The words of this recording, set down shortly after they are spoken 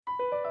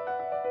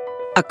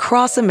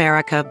Across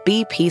America,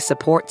 BP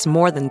supports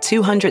more than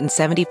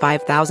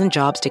 275,000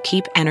 jobs to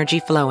keep energy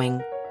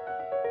flowing.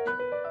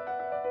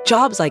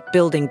 Jobs like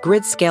building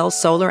grid-scale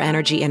solar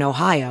energy in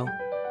Ohio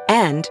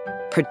and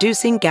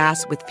producing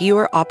gas with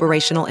fewer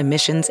operational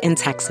emissions in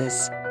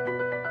Texas.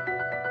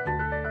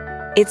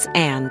 It's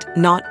and,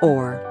 not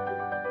or.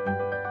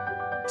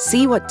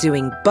 See what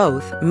doing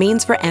both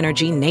means for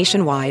energy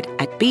nationwide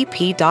at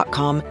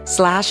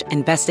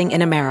bp.com/investing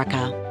in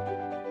America.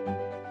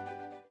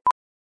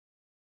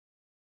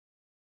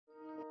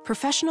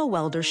 Professional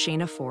welder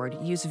Shayna Ford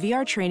used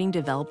VR training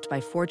developed by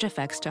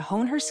ForgeFX to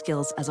hone her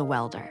skills as a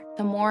welder.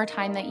 The more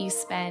time that you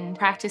spend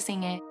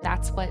practicing it,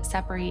 that's what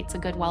separates a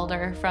good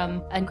welder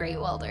from a great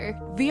welder.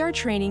 VR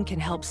training can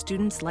help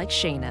students like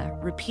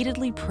Shayna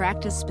repeatedly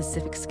practice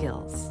specific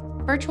skills.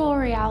 Virtual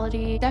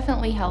reality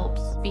definitely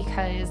helps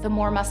because the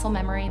more muscle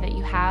memory that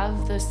you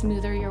have, the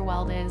smoother your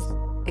weld is.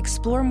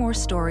 Explore more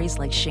stories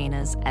like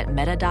Shayna's at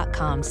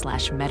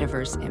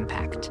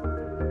meta.com/metaverseimpact.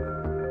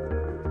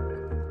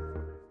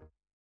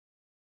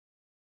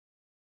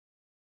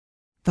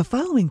 The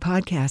following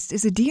podcast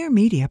is a Dear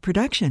Media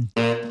production.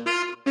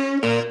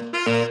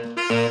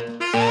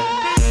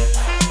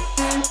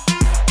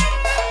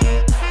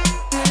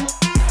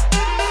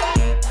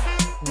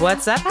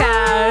 What's up,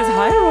 guys?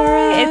 Hi,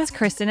 Aurora. It's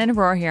Kristen and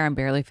Aurora here on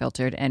Barely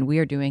Filtered, and we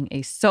are doing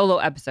a solo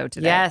episode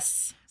today.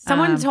 Yes.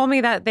 Someone told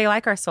me that they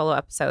like our solo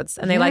episodes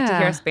and they like to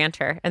hear us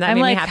banter, and that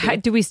made me happy.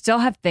 Do we still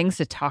have things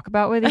to talk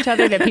about with each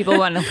other that people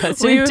want to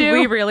listen to?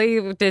 We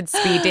really did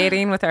speed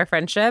dating with our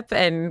friendship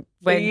and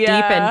went deep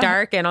and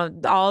dark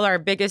and all our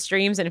biggest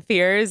dreams and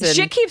fears. And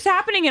shit keeps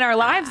happening in our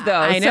lives, though.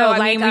 I know.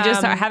 So, we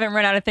just haven't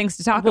run out of things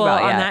to talk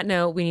about yet. On that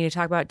note, we need to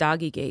talk about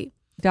Doggygate.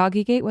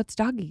 Doggygate? What's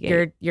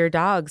Doggygate? Your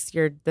dogs.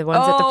 You're the ones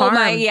at the farm.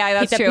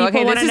 That's true.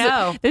 Okay,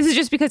 this is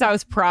just because I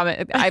was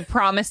I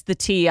promised the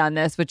tea on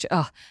this, which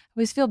I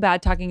always feel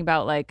bad talking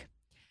about like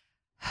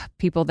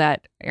people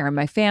that are in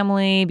my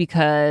family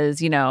because,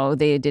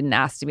 they didn't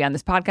ask to be on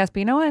this podcast. But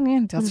you know what?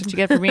 Yeah, that's what you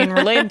get for being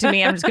related to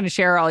me. I'm just going to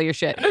share all your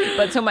shit.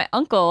 But so my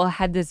uncle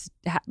had this,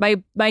 my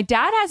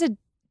dad has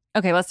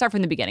okay, let's start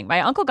from the beginning.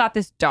 My uncle got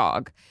this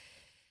dog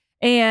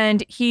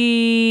and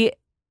he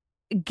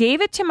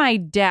gave it to my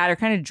dad or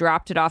kind of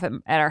dropped it off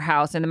at our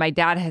house. And then my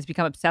dad has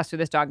become obsessed with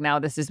this dog now.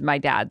 This is my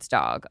dad's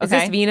dog. Okay? Is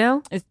this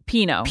Vino? It's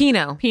Pino.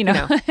 Vino,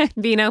 Pino.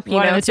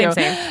 Same.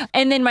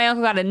 And then my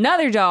uncle got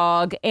another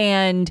dog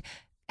and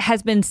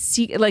has been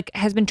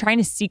trying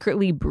to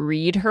secretly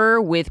breed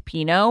her with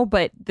Pino.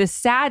 But the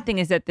sad thing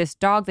is that this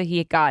dog that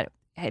he got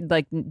had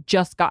like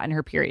just gotten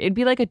her period. It'd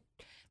be like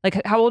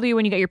how old are you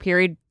when you get your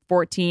period?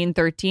 14,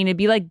 13. It'd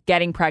be like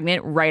getting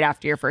pregnant right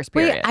after your first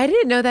period. Wait, I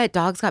didn't know that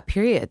dogs got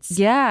periods.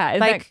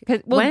 Yeah.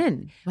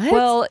 When? What?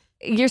 Well,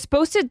 you're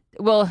supposed to,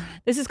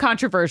 this is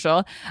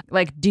controversial.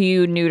 Like, do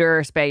you neuter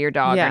or spay your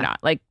dog or not?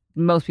 Like,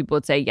 most people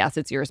would say, yes,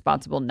 it's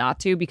irresponsible not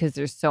to because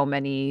there's so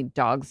many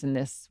dogs in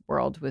this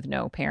world with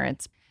no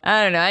parents.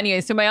 I don't know.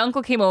 Anyway, so my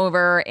uncle came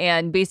over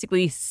and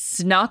basically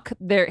snuck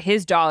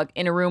his dog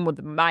in a room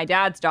with my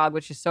dad's dog,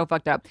 which is so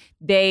fucked up.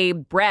 They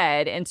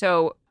bred. And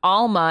so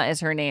Alma is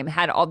her name,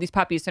 had all these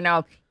puppies. So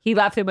now he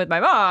left him with my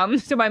mom.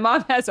 So my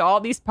mom has all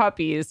these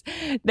puppies.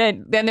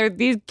 Then they're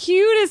these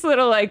cutest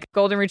little like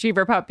golden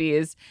retriever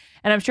puppies.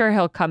 And I'm sure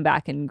he'll come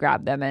back and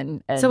grab them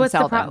and so what's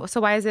sell the them.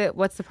 So why is it?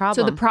 What's the problem?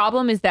 So the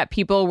problem is that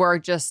people were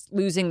just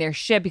losing their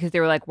shit because they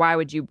were like, why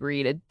would you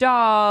breed a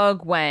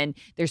dog when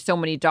there's so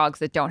many dogs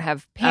that don't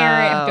have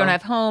parents, don't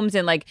have homes,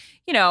 and like,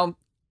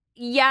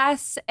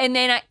 yes. And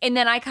then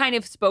I kind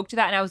of spoke to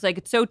that and I was like,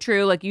 it's so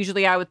true. Like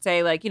usually I would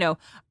say like,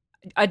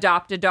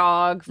 adopt a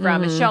dog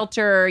from a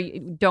shelter,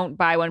 don't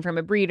buy one from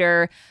a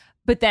breeder.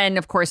 But then,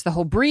 of course, the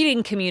whole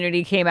breeding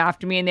community came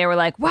after me and they were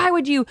like, why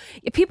would you,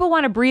 if people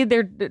want to breed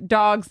their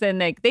dogs, then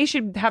they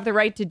should have the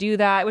right to do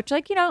that, which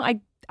like,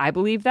 I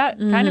believe that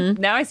kind of,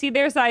 now I see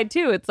their side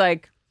too. It's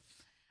like,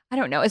 I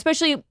don't know,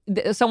 especially,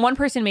 so one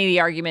person made the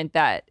argument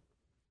that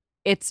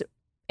it's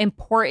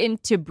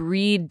important to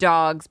breed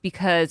dogs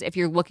because if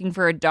you're looking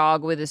for a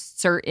dog with a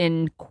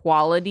certain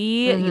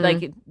quality,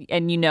 like,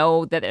 and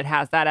that it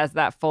has that as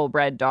that full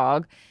bred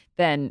dog,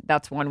 then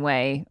that's one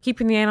way.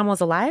 Keeping the animals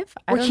alive?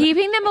 We're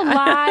keeping them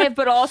alive,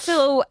 but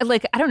also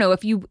like, I don't know,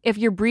 if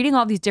you're breeding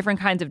all these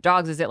different kinds of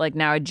dogs, is it like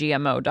now a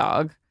GMO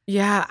dog?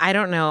 Yeah, I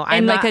don't know.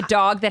 And like a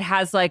dog that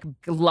has like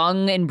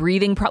lung and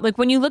breathing like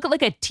when you look at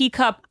like a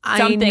teacup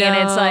something and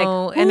it's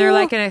like, and they're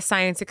like in a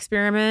science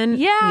experiment.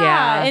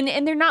 Yeah.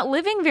 And they're not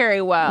living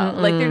very well.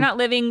 Like they're not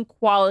living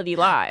quality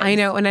lives. I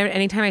know. And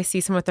anytime I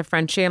see someone with a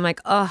Frenchie, I'm like,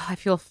 oh, I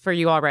feel for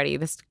you already.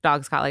 This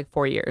dog's got like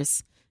 4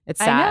 years. It's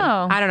sad.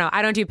 I don't know.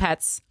 I don't do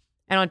pets.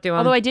 I don't do them.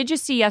 Although I did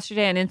just see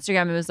yesterday on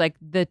Instagram, it was like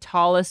the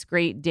tallest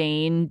Great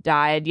Dane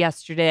died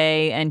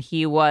yesterday and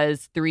he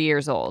was 3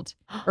 years old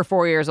or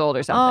 4 years old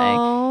or something.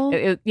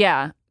 Oh.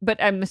 Yeah.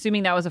 But I'm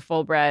assuming that was a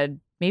full bred.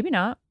 Maybe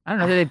not. don't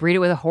know. Do they breed it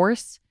with a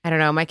horse? I don't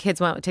know. My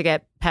kids want to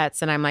get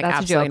pets, and I'm like,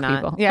 That's absolutely a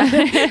joke, not. people.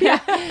 Yeah.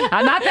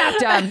 I'm not that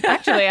dumb.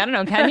 Actually, I don't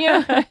know. Can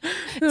you?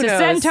 It's a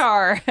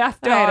centaur. Half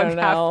dog,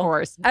 half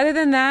horse. Other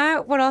than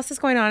that, what else is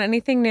going on?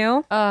 Anything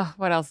new?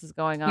 What else is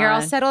going on? You're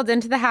all settled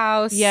into the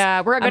house.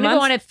 Yeah, we're going to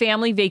go on a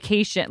family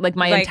vacation, like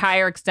my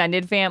entire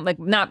extended family, like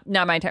not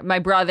my entire, my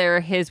brother,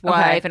 his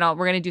wife, and all.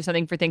 We're going to do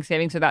something for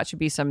Thanksgiving, so that should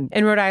be some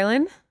in Rhode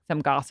Island. Some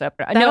gossip.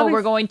 No,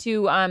 we're going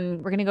to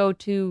go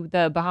to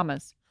the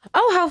Bahamas.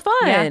 Oh, how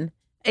fun!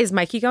 Yeah. Is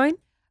Mikey going?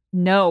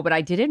 No, but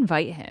I did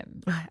invite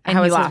him, and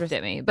he laughed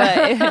at me. But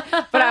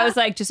I was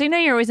like, just so you know,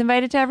 you're always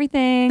invited to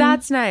everything.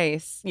 That's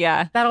nice.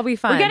 Yeah, that'll be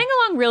fun. We're getting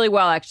along really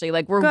well, actually.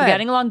 Like we're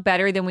getting along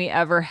better than we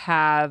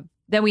have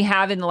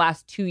in the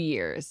last 2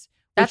 years,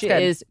 which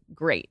is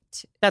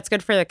great. That's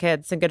good for the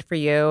kids and good for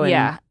you.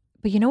 Yeah,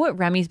 but you know what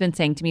Remy's been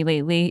saying to me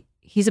lately?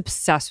 He's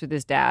obsessed with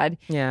his dad.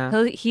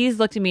 Yeah, he's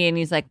looked at me and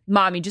he's like,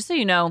 "Mommy, just so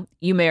you know,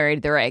 you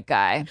married the right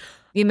guy."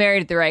 You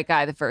married the right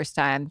guy the first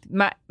time.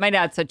 My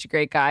dad's such a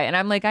great guy. And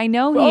I'm like, I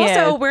know he is.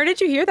 Also, where did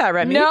you hear that,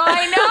 Remy? No,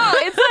 I know.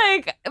 It's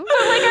like, but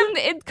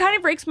like, it kind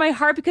of breaks my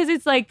heart because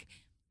it's like,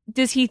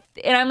 does he,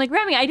 and I'm like,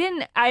 Remy,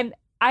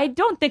 I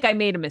don't think I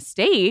made a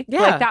mistake.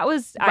 Yeah. Like that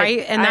was.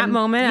 Right in that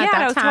moment at that time.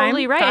 Yeah, I was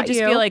totally right. I just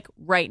you. feel like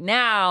right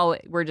now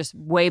we're just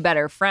way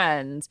better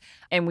friends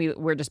and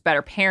we're just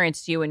better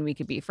parents to you and we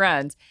could be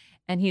friends.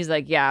 And he's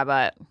like, yeah,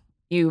 but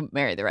you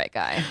married the right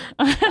guy.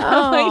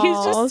 Like,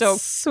 he's just so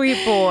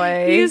sweet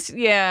boy.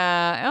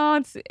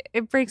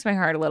 It breaks my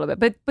heart a little bit,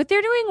 but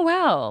they're doing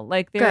well.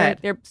 Like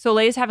they're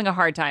Soleil's having a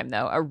hard time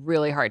though, a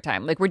really hard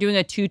time. Like we're doing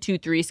a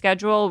 2-2-3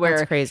 schedule where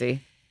that's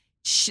crazy.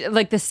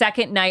 Like the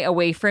second night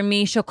away from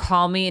me, she'll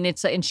call me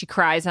and she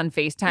cries on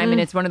FaceTime and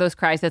it's one of those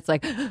cries that's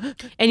like,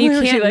 and you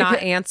can't not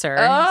answer.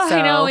 Oh, so.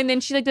 I know. And then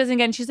she like doesn't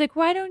get. And she's like,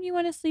 why don't you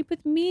want to sleep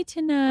with me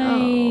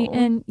tonight? Oh.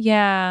 And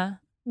yeah,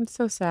 I'm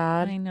so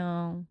sad. I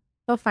know.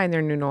 They'll find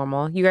their new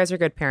normal. You guys are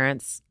good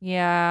parents.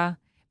 Yeah.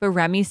 But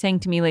Remy's saying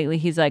to me lately,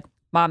 he's like,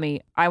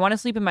 Mommy, I want to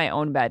sleep in my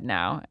own bed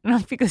now.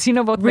 Because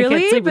both my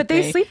kids sleep with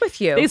me. They sleep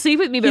with you. They sleep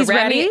with me. But he's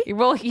Remy, ready?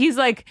 Well, he's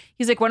like,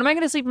 when am I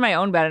going to sleep in my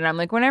own bed? And I'm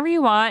like, whenever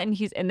you want.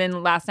 And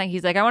then last night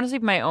he's like, I want to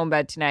sleep in my own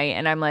bed tonight.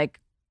 And I'm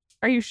like,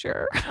 are you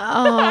sure?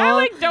 I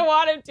like don't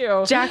want him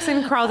to.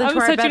 Jackson crawled into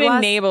our bed. I'm such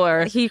an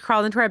enabler. He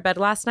crawled into our bed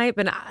last night,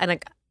 and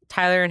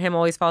Tyler and him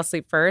always fall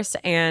asleep first.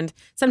 And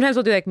sometimes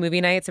we'll do like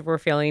movie nights if we're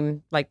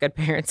feeling like good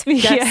parents.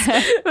 Yes.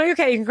 Yeah. I'm like,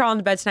 okay, you can crawl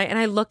into bed tonight. And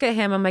I look at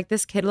him, I'm like,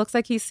 this kid looks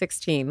like he's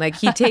 16. Like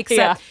he takes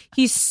up,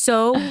 he's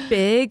so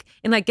big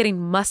and like getting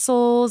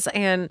muscles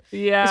and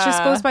it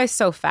just goes by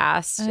so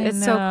fast.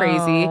 It's so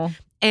crazy.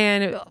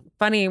 And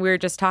funny, we were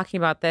just talking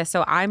about this.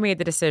 So I made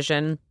the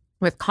decision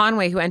with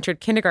Conway, who entered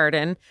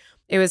kindergarten.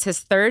 It was his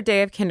third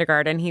day of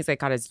kindergarten. He's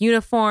like got his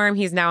uniform.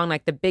 He's now on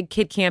like the big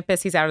kid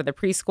campus. He's out of the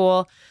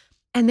preschool.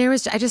 And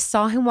I just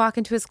saw him walk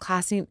into his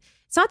class. And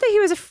it's not that he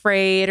was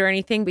afraid or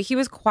anything, but he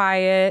was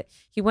quiet.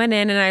 He went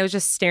in and I was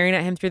just staring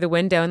at him through the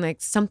window and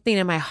like something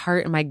in my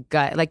heart and my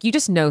gut, like you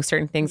just know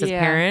certain things as a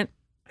parent.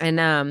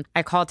 And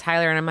I called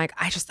Tyler and I'm like,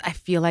 I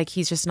feel like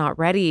he's just not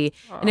ready.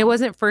 Oh. And it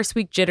wasn't first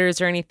week jitters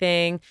or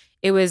anything.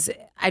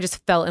 I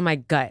just felt in my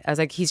gut. I was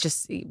like,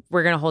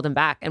 we're going to hold him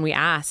back. And we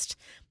asked.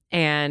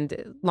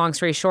 And long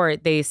story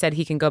short, they said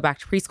he can go back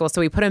to preschool.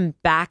 So we put him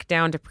back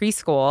down to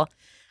preschool,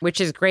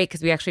 which is great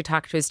because we actually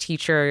talked to his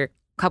teacher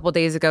a couple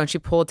days ago and she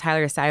pulled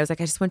Tyler aside. I was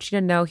like, I just want you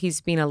to know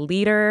he's being a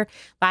leader.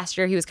 Last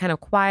year he was kind of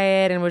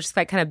quiet and was just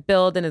like kind of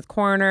build in his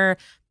corner.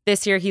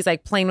 This year he's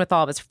like playing with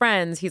all of his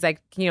friends. He's like,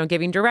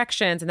 giving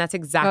directions. And that's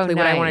exactly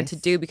what I wanted to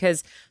do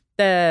because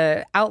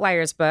the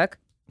Outliers book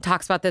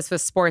talks about this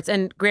with sports.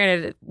 And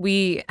granted,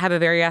 we have a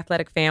very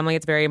athletic family.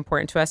 It's very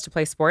important to us to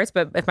play sports.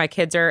 But if my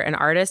kids are an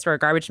artist or a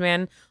garbage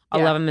man,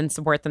 I'll love them and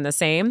support them the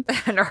same.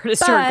 An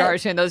artist or a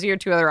garbage man, those are your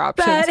two other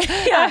options.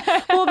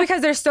 Well,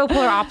 because they're so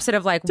polar opposite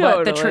of like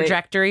what the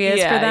trajectory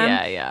is for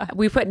them. Yeah.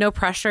 We put no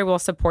pressure. We'll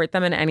support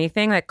them in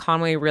anything. Like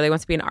Conway really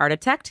wants to be an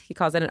architect. He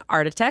calls it an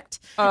architect.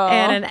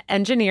 And an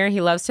engineer.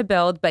 He loves to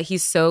build, but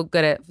he's so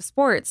good at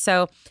sports.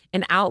 So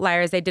in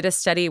Outliers, they did a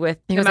study with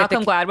the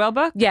Malcolm Gladwell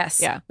book?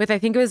 Yes. Yeah. With I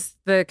think it was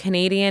the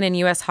Canadian and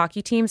US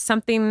hockey teams,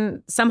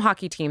 some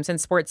hockey teams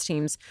and sports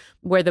teams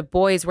where the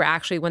boys were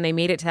actually, when they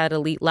made it to that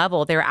elite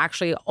level, they were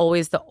actually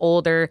always the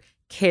older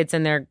kids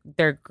in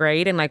their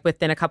grade and like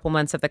within a couple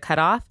months of the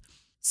cutoff.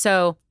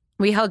 So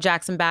we held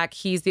Jackson back.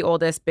 He's the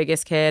oldest,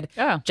 biggest kid.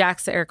 Oh.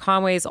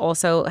 Conway's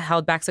also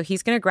held back. So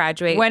he's going to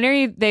graduate. When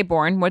are they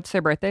born? What's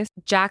their birthdays?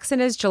 Jackson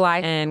is July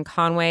and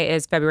Conway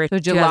is February. So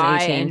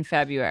July and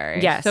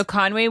February. Yes. So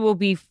Conway will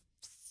be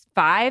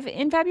 5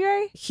 in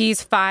February?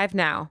 He's 5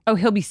 now. Oh,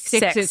 he'll be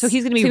 6. So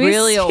he's going to be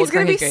really old. He's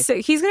going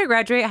to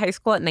graduate high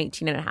school at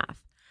 19 and a half.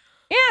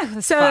 Yeah,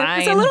 so fine.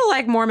 It's a little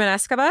like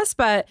Mormon-esque of us,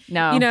 but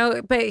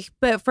no.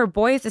 But for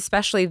boys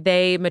especially,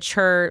 they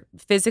mature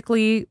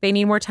physically. They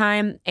need more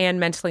time and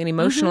mentally and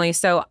emotionally. Mm-hmm.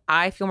 So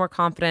I feel more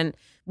confident.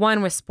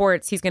 One, with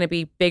sports, he's going to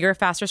be bigger,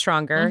 faster,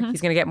 stronger. Mm-hmm.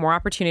 He's going to get more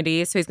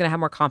opportunities, so he's going to have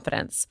more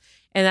confidence.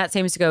 And that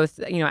seems to go with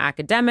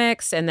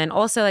academics, and then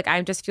also like I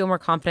just feel more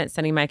confident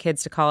sending my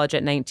kids to college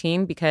at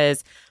 19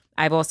 because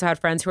I've also had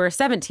friends who are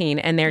 17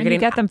 and they're getting... You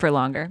get them for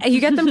longer. You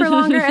get them for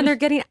longer and they're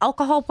getting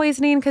alcohol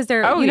poisoning because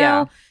they're, you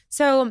know...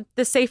 So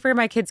the safer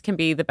my kids can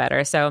be, the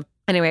better. So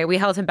anyway, we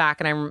held him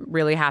back and I'm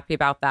really happy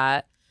about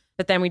that.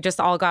 But then we just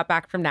all got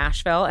back from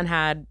Nashville and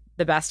had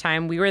the best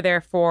time. We were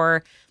there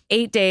for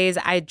 8 days.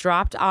 I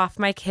dropped off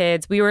my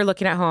kids. We were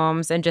looking at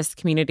homes and just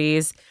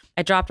communities.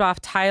 I dropped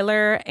off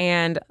Tyler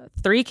and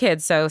 3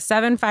 kids. So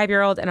 7,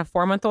 5-year-old and a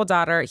 4-month-old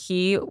daughter.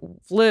 He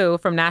flew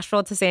from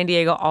Nashville to San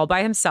Diego all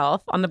by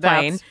himself on the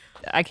plane.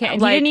 I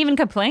can't. He didn't even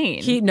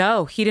complain. He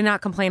did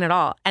not complain at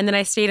all. And then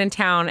I stayed in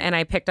town and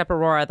I picked up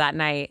Aurora that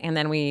night. And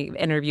then we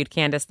interviewed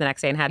Candace the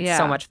next day and had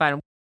so much fun.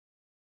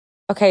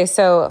 Okay,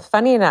 so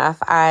funny enough,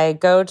 I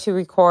go to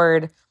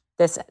record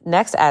this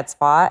next ad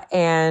spot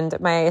and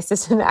my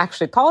assistant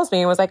actually calls me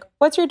and was like,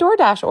 "What's your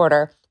DoorDash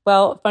order?"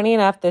 Well, funny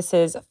enough, this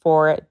is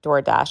for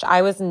DoorDash.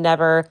 I was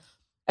never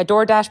a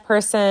DoorDash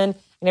person.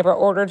 I never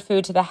ordered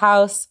food to the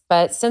house.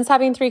 But since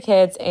having 3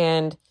 kids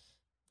and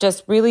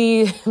just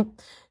really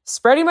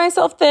spreading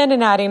myself thin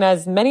and adding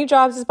as many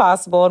jobs as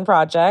possible and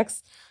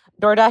projects,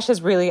 DoorDash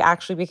has really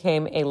actually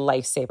became a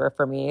lifesaver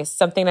for me.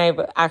 Something a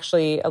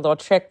little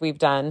trick we've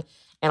done,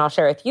 and I'll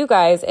share with you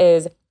guys,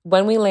 is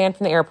when we land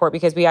from the airport,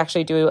 because we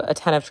actually do a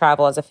ton of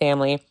travel as a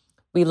family,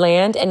 we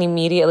land and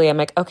immediately I'm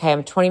like, okay,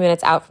 I'm 20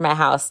 minutes out from my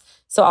house.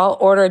 So I'll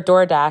order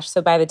DoorDash.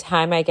 So by the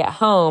time I get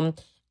home,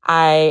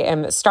 I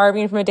am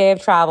starving from a day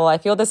of travel. I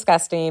feel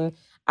disgusting.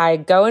 I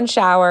go and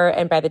shower.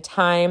 And by the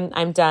time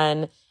I'm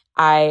done,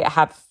 I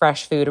have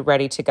fresh food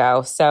ready to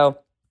go. So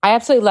I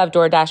absolutely love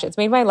DoorDash. It's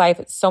made my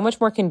life so much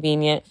more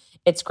convenient.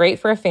 It's great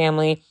for a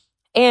family.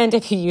 And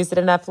if you use it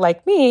enough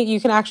like me, you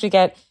can actually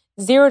get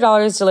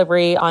 $0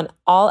 delivery on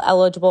all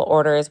eligible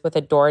orders with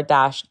a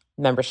DoorDash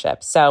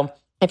membership. So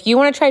if you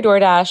want to try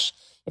DoorDash,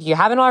 if you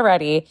haven't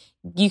already,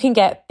 you can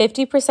get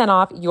 50%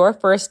 off your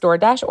first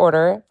DoorDash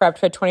order for up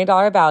to a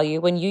 $20 value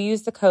when you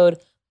use the code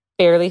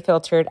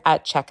BARELYFILTERED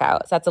at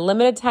checkout. So that's a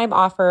limited time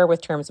offer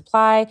with terms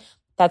apply.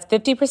 That's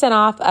 50%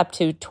 off up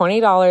to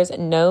 $20,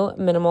 no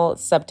minimal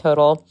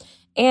subtotal,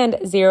 and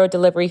 0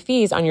 delivery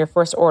fees on your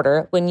first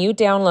order when you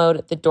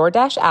download the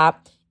DoorDash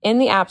app in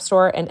the App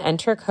Store and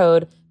enter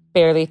code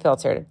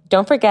BARELYFILTERED.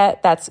 Don't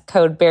forget, that's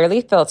code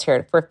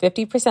BARELYFILTERED for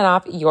 50%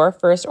 off your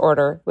first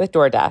order with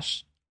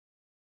DoorDash.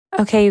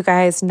 Okay, you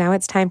guys, now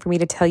it's time for me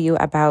to tell you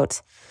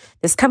about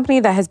this company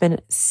that has been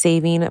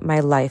saving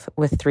my life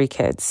with 3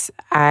 kids.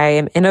 I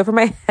am in over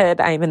my head.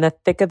 I am in the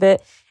thick of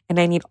it, and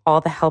I need all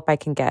the help I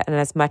can get. And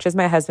as much as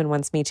my husband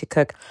wants me to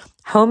cook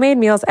homemade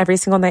meals every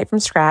single night from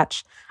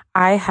scratch,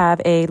 I have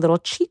a little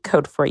cheat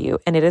code for you,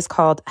 and it is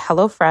called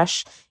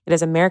HelloFresh. It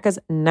is America's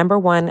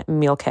 #1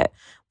 meal kit.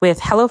 With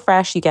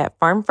HelloFresh, you get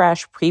farm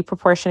fresh,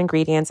 pre-proportioned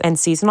ingredients and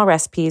seasonal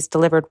recipes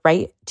delivered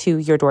right to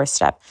your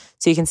doorstep.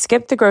 So you can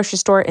skip the grocery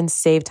store and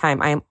save time.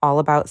 I am all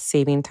about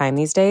saving time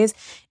these days.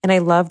 And I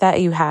love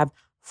that you have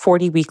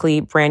 40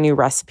 weekly brand new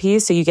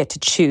recipes. So you get to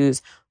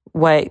choose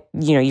what,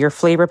 your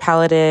flavor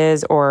palette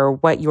is or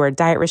what your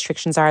diet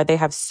restrictions are. They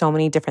have so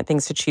many different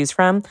things to choose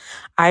from.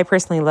 I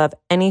personally love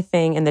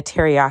anything in the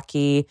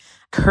teriyaki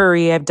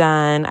curry I've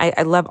done.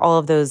 I love all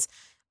of those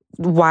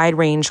wide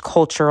range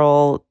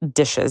cultural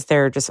dishes.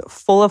 They're just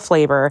full of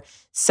flavor.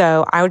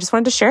 So I just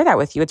wanted to share that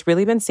with you. It's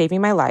really been saving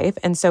my life.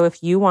 And so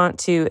if you want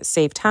to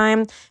save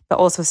time, but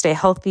also stay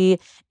healthy,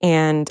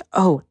 and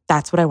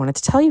that's what I wanted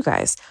to tell you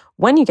guys.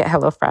 When you get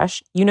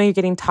HelloFresh, you're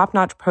getting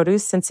top-notch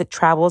produce since it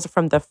travels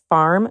from the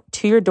farm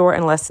to your door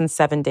in less than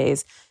 7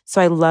 days. So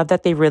I love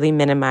that they really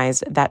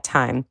minimized that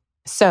time.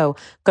 So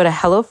go to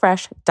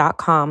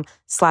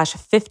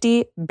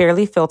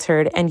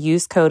HelloFresh.com/50BarelyFiltered and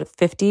use code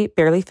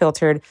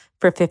 50BarelyFiltered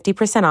for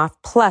 50% off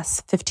plus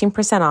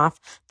 15% off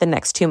the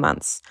next 2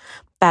 months.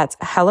 That's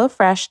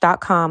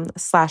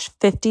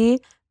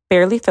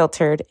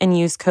HelloFresh.com/50BarelyFiltered and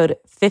use code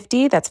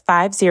 50, that's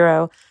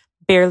 50,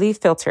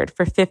 BarelyFiltered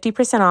for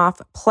 50%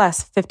 off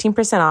plus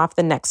 15% off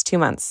the next 2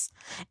 months.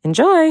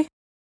 Enjoy!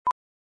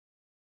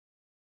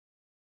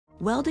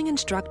 Welding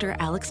instructor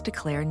Alex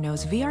DeClaire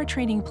knows VR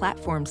training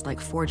platforms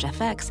like Forge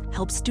FX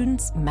help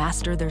students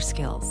master their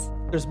skills.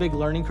 There's a big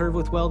learning curve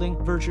with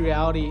welding. Virtual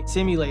reality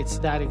simulates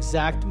that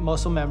exact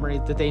muscle memory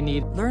that they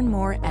need. Learn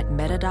more at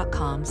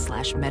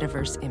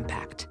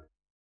meta.com/metaverseimpact.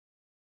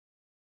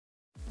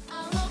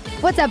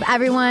 What's up,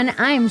 everyone?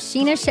 I'm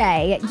Sheena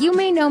Shea. You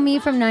may know me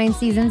from 9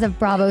 seasons of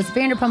Bravo's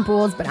Vanderpump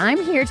Rules, but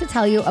I'm here to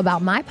tell you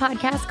about my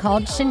podcast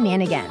called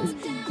Shenanigans.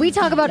 We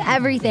talk about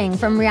everything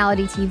from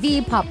reality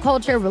TV, pop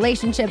culture,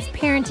 relationships,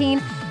 parenting,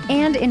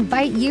 and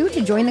invite you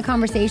to join the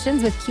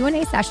conversations with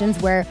Q&A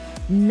sessions where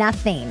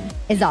nothing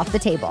is off the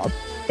table.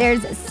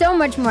 There's so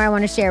much more I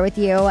want to share with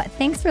you.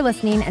 Thanks for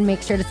listening, and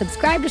make sure to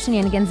subscribe to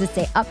Shenanigans to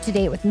stay up to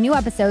date with new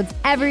episodes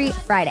every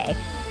Friday.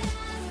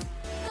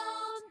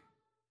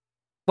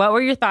 What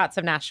were your thoughts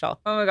of Nashville?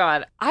 Oh my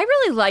God. I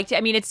really liked it.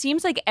 I mean, it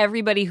seems like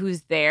everybody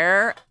who's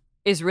there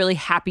is really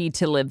happy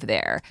to live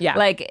there. Yeah.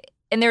 Like,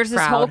 And there's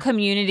this whole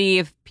community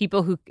of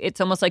people who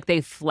it's almost like they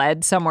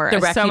fled somewhere. The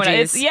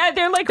refugees.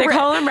 They're like they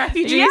call them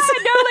refugees. Yeah,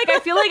 no, like I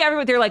feel like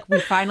everyone they're like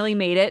we finally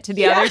made it to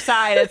the other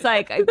side. It's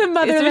like the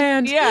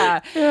motherland.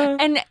 Yeah.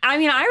 And I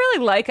mean, I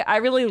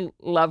really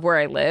love where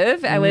I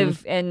live. I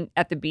live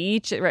at the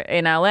beach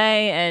in LA,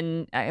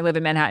 and I live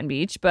in Manhattan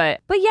Beach.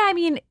 But yeah, I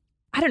mean,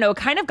 I don't know. It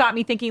kind of got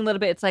me thinking a little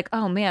bit. It's like,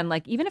 oh man,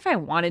 like even if I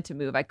wanted to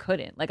move, I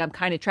couldn't. Like I'm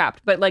kind of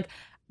trapped. But like.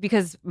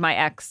 Because my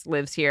ex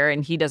lives here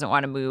and he doesn't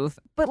want to move.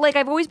 But like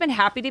I've always been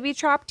happy to be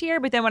trapped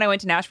here. But then when I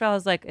went to Nashville, I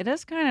was like, it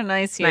is kind of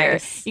nice here.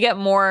 Nice. You get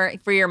more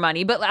for your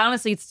money. But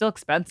honestly, it's still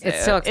expensive.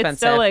 It's still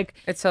expensive.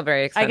 It's still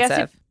very expensive. I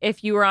guess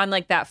if you were on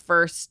like that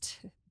first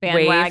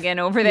bandwagon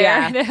over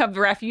there of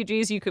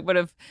refugees, you would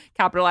have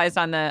capitalized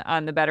on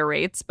the better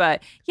rates.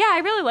 But yeah,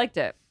 I really liked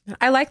it.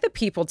 I like the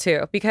people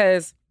too,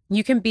 because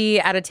you can be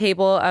at a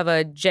table of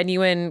a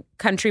genuine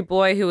country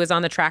boy who is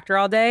on the tractor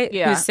all day,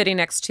 who's sitting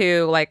next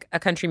to like a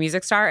country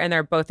music star, and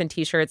they're both in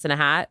t-shirts and a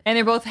hat. And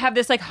they both have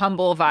this like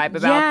humble vibe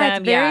about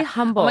them. It's very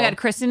humble. Oh my God,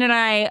 Kristen and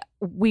I,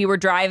 we were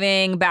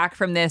driving back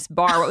from this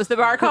bar. What was the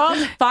bar called?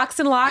 Fox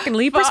and Lock and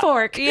Leaper's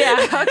Fork.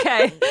 Yeah,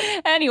 okay.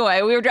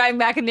 Anyway, we were driving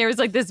back and there was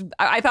like this,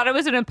 I thought it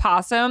was an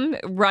opossum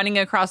running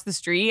across the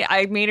street.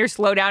 I made her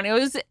slow down. It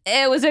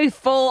was a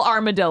full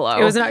armadillo.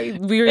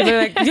 We were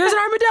like, there's an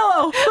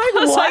armadillo. Like,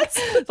 what? Like,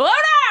 slow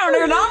down.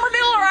 There's an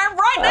armadillo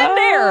right in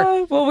there.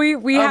 Well, we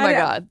oh had, my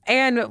God.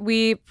 And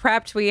we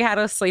prepped. We had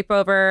a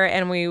sleepover,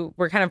 and we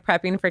were kind of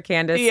prepping for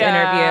Candace's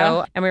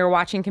interview, and we were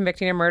watching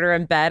Convicting a Murder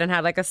in bed, and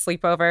had like a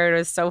sleepover. It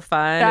was so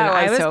fun.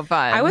 That was so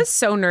fun. I was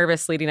so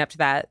nervous leading up to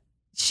that.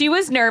 She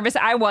was nervous.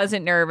 I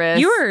wasn't nervous.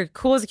 You were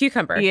cool as a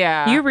cucumber.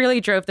 Yeah. You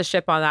really drove the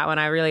ship on that one.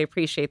 I really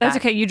appreciate that. That's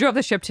okay. You drove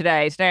the ship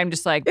today. Today I'm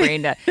just like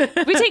brain dead.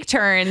 We take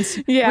turns.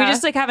 Yeah. We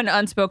just like have an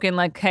unspoken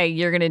like, hey,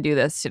 you're going to do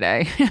this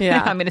today.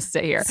 Yeah. I'm going to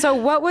sit here. So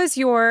what were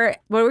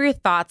your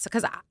thoughts?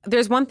 Because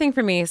there's one thing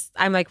for me,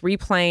 I'm like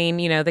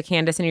replaying, the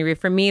Candace interview.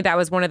 For me, that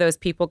was one of those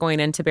people going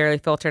into Barely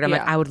Filtered. I'm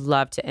like, I would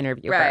love to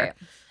interview her.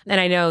 And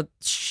I know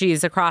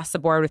she's across the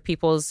board with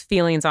people's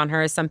feelings on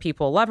her. Some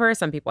people love her.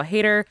 Some people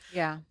hate her.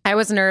 Yeah. I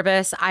was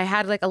nervous. I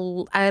had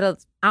an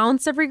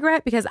ounce of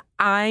regret because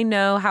I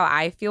know how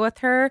I feel with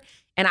her,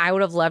 and I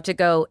would have loved to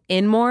go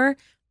in more.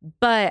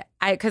 But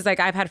because like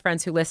I've had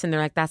friends who listen, they're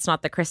like, that's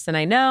not the Kristen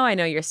I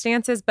know your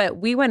stances. But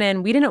we went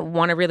in, we didn't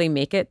want to really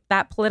make it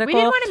that political. We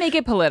didn't want to make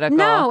it political.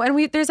 No.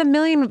 And there's a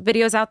million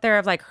videos out there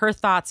of like her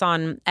thoughts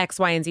on X,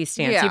 Y, and Z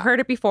stance. Yeah. You've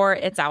heard it before.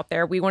 It's out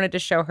there. We wanted to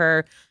show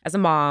her as a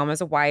mom, as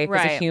a wife,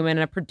 as a human,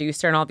 and a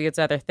producer, and all these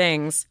other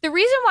things. The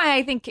reason why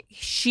I think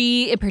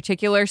she in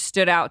particular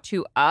stood out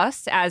to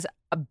us as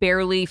a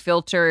Barely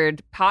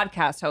Filtered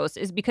podcast host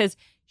is because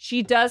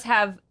she does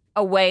have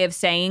a way of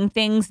saying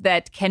things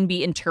that can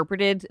be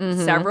interpreted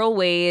several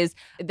ways,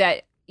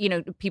 that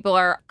people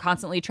are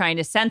constantly trying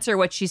to censor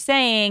what she's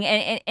saying,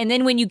 and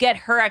then when you get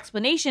her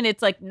explanation,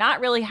 it's like not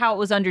really how it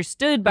was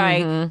understood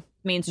by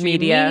mainstream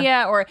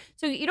media, or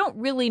so you don't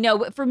really know.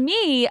 But for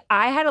me,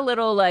 I had a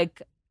little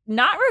like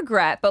not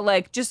regret, but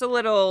like just a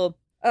little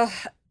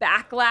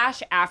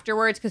backlash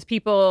afterwards, because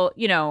people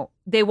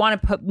they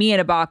want to put me in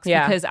a box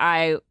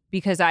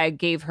because I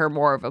gave her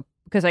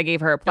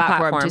a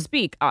platform to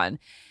speak on.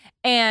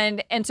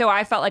 And so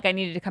I felt like I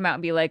needed to come out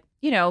and be like,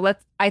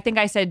 I think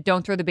I said,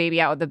 don't throw the baby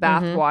out with the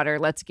bathwater.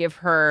 Let's give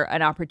her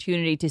an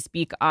opportunity to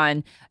speak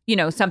on,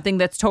 something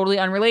that's totally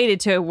unrelated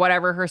to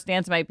whatever her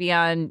stance might be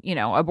on,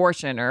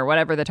 abortion or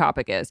whatever the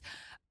topic is.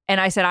 And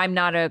I said, I'm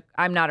not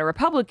a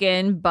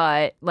Republican,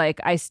 but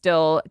like I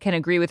still can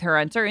agree with her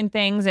on certain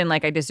things, and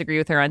like I disagree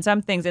with her on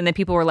some things. And then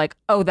people were like,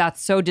 oh,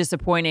 that's so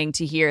disappointing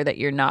to hear that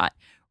you're not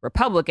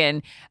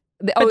Republican.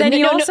 But then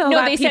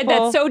they said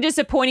that's so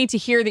disappointing to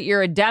hear that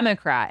you're a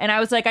Democrat. And I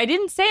was like, I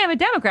didn't say I'm a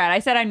Democrat. I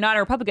said I'm not a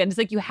Republican. It's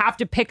like you have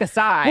to pick a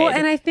side. Well,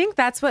 and I think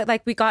that's what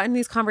like we got in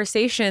these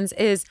conversations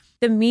is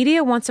the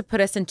media wants to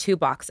put us in two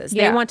boxes.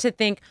 They want to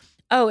think,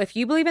 oh, if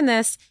you believe in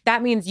this,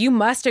 that means you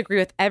must agree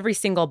with every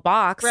single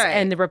box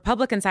and the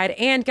Republican side.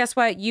 And guess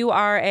what? You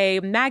are a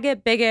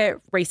maggot,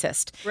 bigot,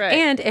 racist. Right.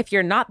 And if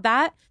you're not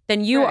that,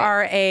 then you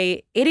are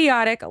a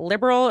idiotic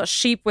liberal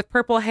sheep with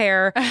purple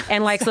hair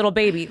and likes little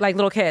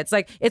kids.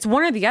 Like it's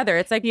one or the other.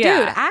 It's like, dude,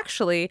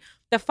 actually,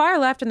 the far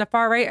left and the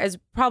far right is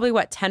probably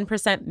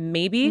 10%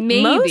 maybe.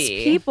 Most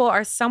people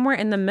are somewhere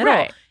in the middle.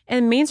 Right.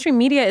 And mainstream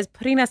media is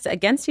putting us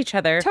against each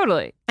other.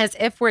 Totally. As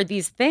if we're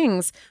these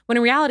things, when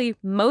in reality,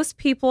 most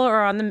people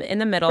are in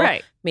the middle.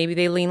 Right. Maybe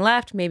they lean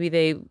left, maybe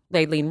they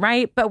lean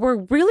right, but we're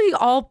really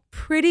all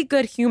pretty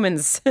good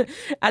humans at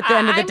the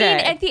end of the day. I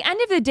mean, at the end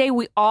of the day,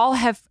 we all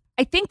have,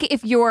 I think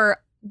if you're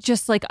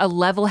just like a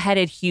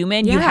level-headed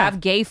human, you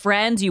have gay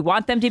friends, you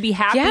want them to be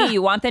happy,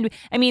 you want them to,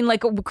 I mean,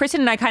 like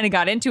Kristen and I kind of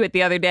got into it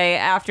the other day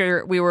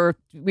after we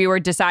were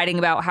deciding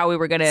about how we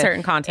were going to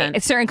certain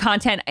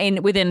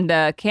content within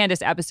the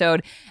Candace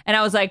episode, and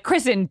I was like,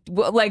 Kristen,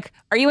 like,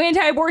 are you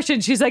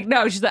anti-abortion? She's like,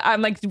 no. She's like,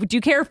 I'm like, do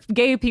you care if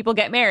gay people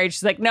get married?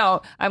 She's like,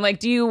 no. I'm like,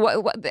 do you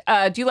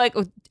like,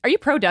 are you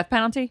pro death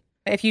penalty?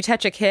 If you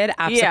touch a kid,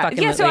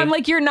 absolutely. Yeah, so I'm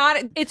like, you're not,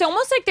 it's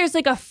almost like there's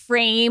like a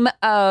frame,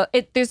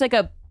 there's like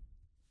a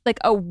like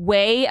a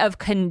way of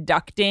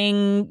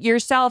conducting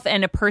yourself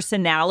and a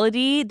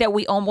personality that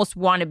we almost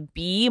want to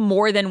be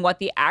more than what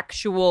the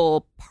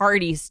actual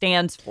party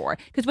stands for.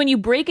 Because when you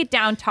break it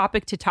down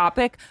topic to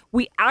topic,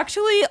 we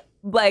actually,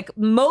 like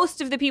most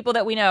of the people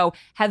that we know,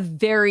 have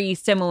very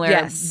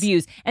similar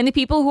views. And the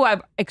people who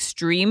have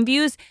extreme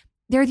views,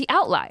 they're the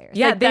outliers.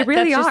 Yeah, like they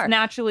really that's are. Just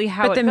naturally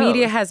how but it the goes.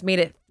 media has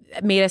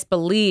made us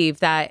believe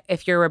that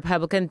if you're a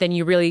Republican, then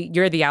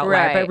you're the outlier.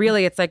 Right. But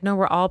really, it's like, no,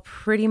 we're all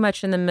pretty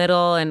much in the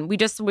middle, and we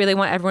just really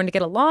want everyone to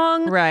get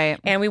along. Right.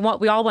 And we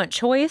all want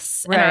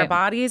choice in our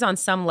bodies on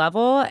some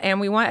level, and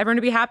we want everyone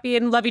to be happy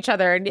and love each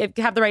other and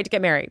have the right to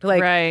get married.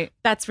 Like,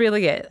 that's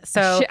really it.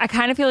 So I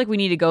kind of feel like we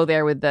need to go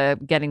there with the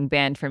getting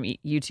banned from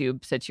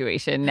YouTube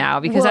situation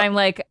now, because I'm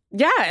like,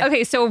 yeah.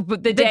 Okay, so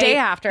the day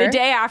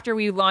after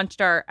we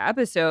launched our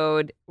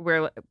episode,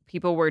 where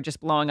people were just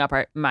blowing up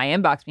my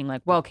inbox, being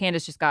like, "Well,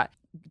 Candace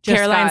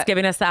Caroline's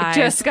giving us the eyes.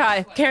 Candace just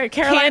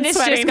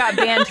got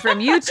banned from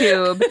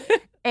YouTube."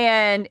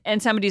 And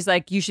somebody's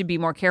like, "You should be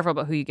more careful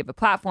about who you give a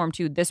platform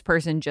to." This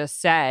person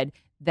just said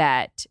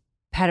that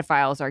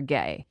pedophiles are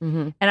gay.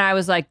 Mm-hmm. And I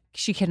was like,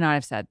 she could not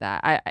have said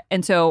that.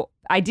 And so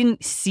I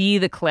didn't see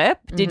the clip.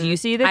 Did you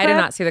see the clip? I did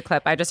not see the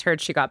clip. I just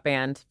heard she got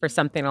banned for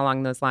something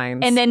along those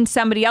lines. And then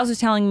somebody else was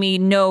telling me,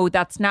 no,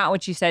 that's not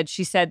what she said.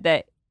 She said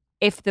that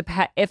if a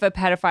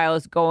pedophile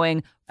is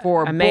going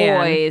for a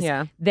man,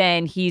 boys,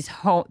 then he's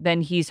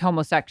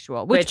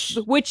homosexual,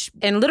 which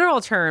in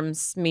literal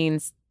terms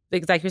means,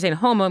 because like you're saying,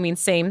 homo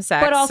means same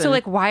sex. But also,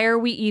 like, why are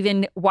we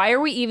even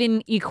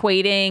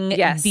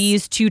equating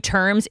these two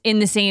terms in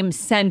the same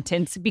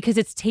sentence? Because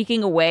it's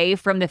taking away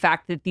from the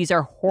fact that these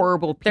are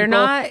horrible people. They're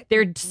not.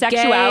 Their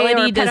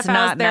sexuality does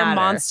not They're matter.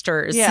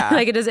 monsters. Yeah.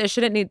 Like it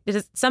shouldn't need.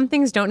 Some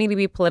things don't need to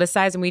be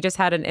politicized. And we just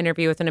had an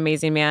interview with an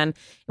amazing man, and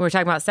we were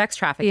talking about sex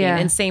trafficking. Yeah.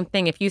 And same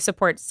thing. If you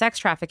support sex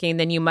trafficking,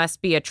 then you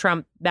must be a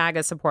Trump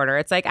MAGA supporter.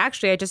 It's like,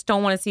 actually, I just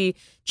don't want to see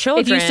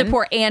children. If you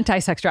support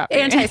anti-sex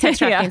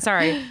trafficking,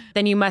 sorry,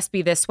 then you must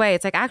be this way.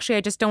 It's like, actually,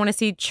 I just don't want to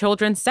see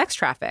children sex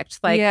trafficked.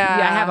 Like, I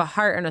have a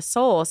heart and a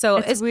soul. So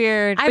it's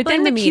weird. I but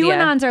then blame the media.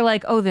 QAnons are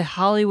like, oh, the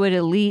Hollywood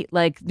elite.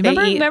 Like,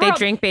 remember they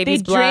drink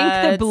babies' blood.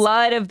 They drink the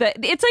blood of the.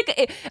 It's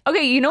like,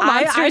 okay, you know,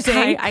 Monsters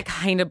Inc. I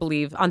kind of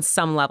believe on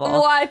some level.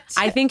 What?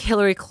 I think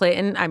Hillary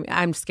Clinton.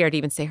 I'm scared to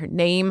even say her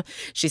name.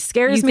 She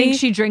scares me. You think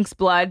she drinks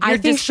blood? I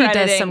think she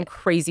does some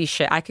crazy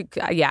shit. I think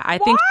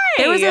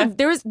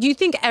there was. Do you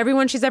think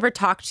everyone she's ever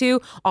talked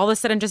to all of a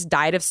sudden just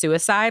died of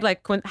suicide?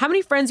 Like, how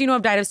many friends you know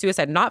have died of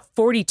suicide? Not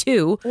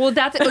 42. Well,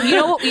 that's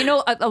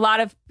a lot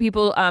of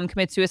people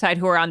commit suicide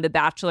who are on The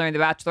Bachelor and The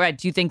Bachelorette.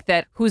 Do you think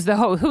that who's that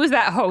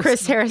host?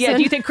 Chris Harrison. Yeah.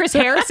 Do you think Chris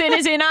Harrison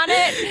is in on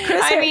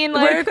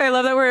it? I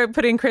love that we're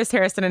putting Chris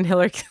Harrison and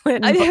Hillary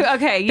Clinton.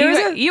 Okay,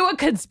 you a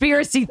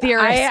conspiracy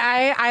theorist.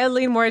 I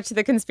lean more to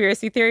the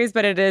conspiracy theories,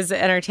 but it is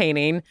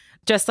entertaining.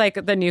 Just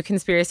like the new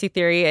conspiracy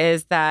theory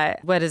is that,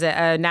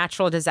 a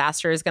natural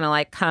disaster is going to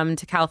like come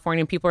to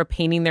California and people are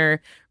painting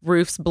their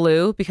roofs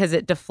blue because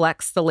it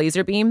deflects the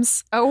laser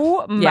beams.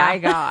 Oh my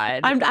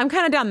God. I'm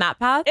kind of down that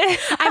path.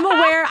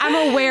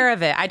 I'm aware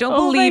of it. I don't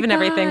believe in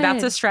everything.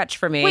 That's a stretch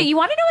for me. Wait, you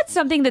want to know what's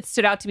something that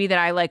stood out to me that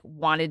I like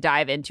want to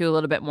dive into a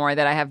little bit more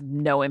that I have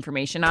no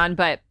information on,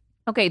 but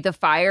okay, the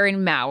fire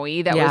in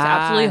Maui, that was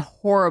absolutely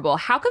horrible.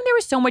 How come there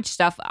was so much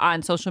stuff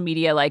on social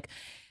media, like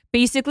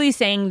basically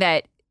saying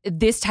that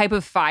this type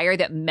of fire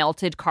that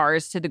melted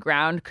cars to the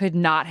ground could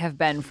not have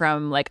been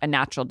from like a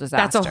natural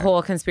disaster? That's a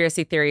whole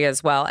conspiracy theory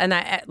as well. And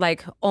that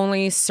like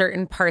only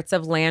certain parts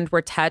of land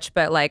were touched,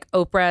 but like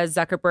Oprah,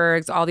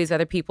 Zuckerberg's, all these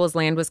other people's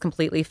land was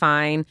completely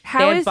fine.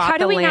 How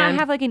do we not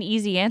have like an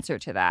easy answer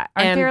to that?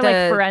 Aren't there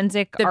like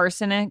forensic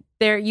arsenic?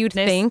 There, you'd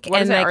think.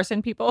 What is it, like,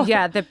 arson people?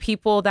 Yeah, the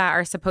people that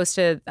are supposed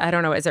to, I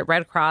don't know, is it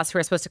Red Cross, who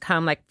are supposed to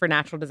come like for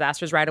natural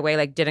disasters right away,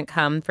 like didn't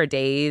come for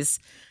days.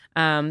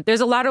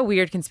 There's a lot of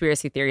weird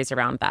conspiracy theories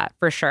around that,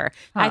 for sure.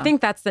 I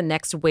think that's the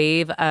next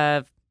wave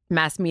of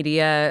mass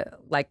media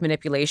like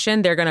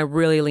manipulation. They're going to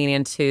really lean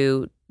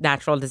into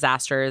natural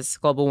disasters,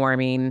 global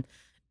warming,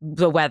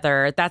 the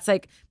weather. That's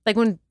like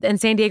when in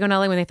San Diego and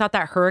LA, when they thought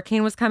that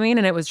hurricane was coming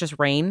and it was just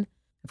rain.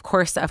 Of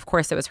course,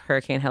 it was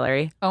Hurricane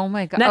Hillary. Oh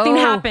my God. Nothing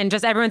happened.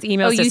 Just everyone's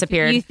emails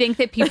disappeared. You think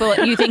that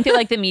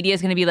like the media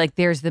is going to be like,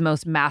 there's the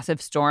most massive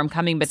storm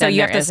coming, but so then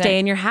you have to stay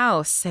in your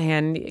house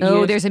and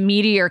there's a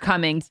meteor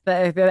coming.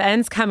 The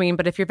end's coming,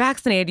 but if you're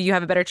vaccinated, you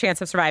have a better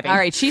chance of surviving. All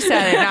right, she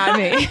said it, not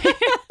me.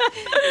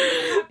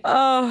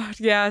 Oh,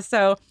 yeah.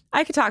 So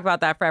I could talk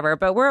about that forever,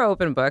 but we're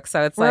open books.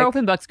 So we're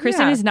open books.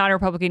 Kristen is not a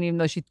Republican, even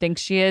though she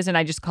thinks she is. And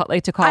I just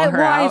like to call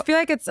her out. I feel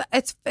like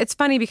it's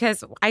funny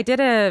because I did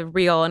a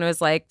reel and it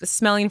was like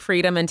smelling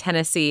freedom in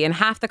Tennessee. And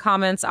half the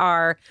comments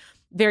are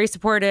very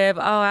supportive.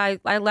 Oh, I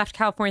left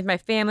California with my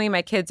family.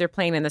 My kids are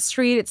playing in the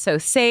street. It's so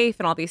safe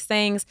and all these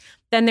things.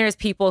 Then there's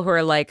people who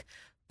are like,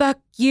 fuck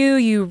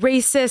you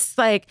racist,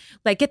 like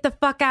get the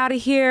fuck out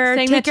of here.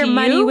 Saying take that your to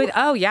money you? with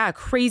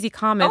crazy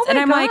comments. Oh my and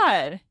I'm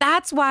God. like,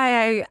 that's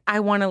why I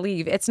want to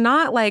leave. It's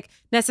not like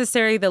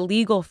necessarily the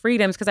legal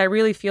freedoms, because I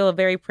really feel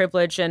very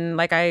privileged and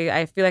like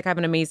I feel like I have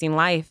an amazing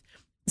life.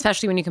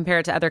 especially when you compare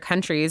it to other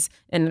countries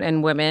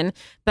and women.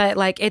 But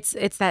like, it's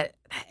that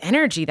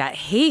energy, that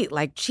hate,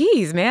 like,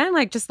 geez, man,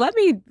 like, just let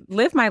me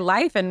live my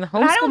life and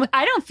homeschool.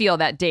 I don't feel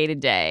that day to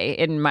day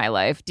in my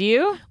life. Do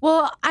you?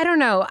 Well, I don't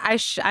know.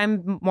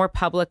 I'm more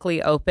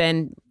publicly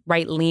open,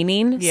 right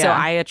leaning. Yeah. So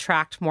I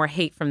attract more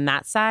hate from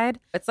that side.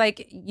 It's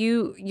like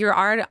you're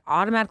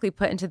automatically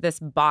put into this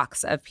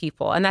box of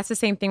people. And that's the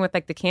same thing with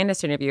like the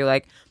Candace interview.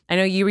 Like, I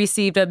know you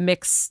received a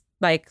mix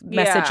like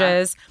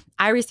messages.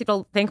 I received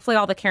thankfully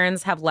all the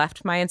Karens have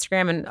left my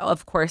Instagram and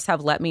of course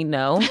have let me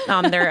know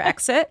their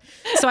exit.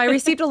 So I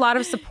received a lot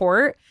of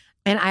support,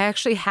 and I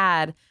actually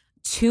had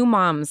 2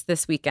 moms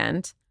this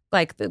weekend.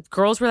 Like the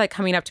girls were like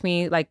coming up to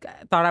me, like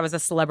thought I was a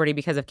celebrity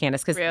because of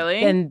Candace. Because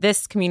in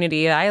this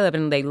community that I live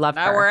in, they love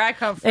her. Not where I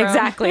come from.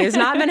 Exactly, it's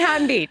not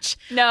Manhattan Beach.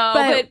 No,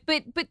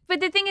 but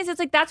the thing is, it's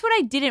like that's what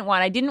I didn't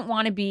want. I didn't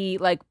want to be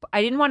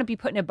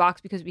put in a box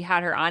because we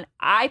had her on.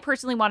 I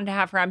personally wanted to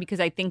have her on because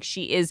I think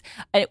she is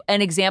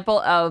an example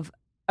of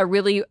a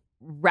really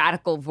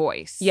radical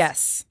voice.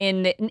 Yes.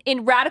 In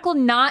radical,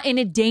 not in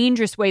a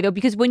dangerous way though,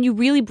 because when you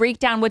really break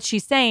down what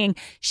she's saying,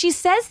 she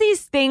says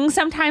these things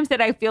sometimes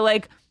that I feel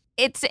like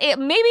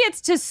maybe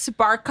it's to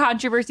spark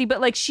controversy, but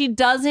like she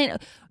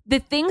doesn't. The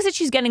things that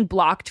she's getting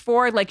blocked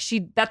for, like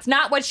that's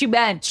not what she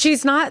meant.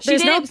 She's not.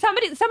 Somebody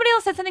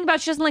else said something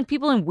about she doesn't like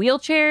people in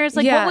wheelchairs.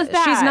 Like, what was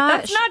that? She's not.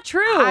 That's not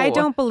true. I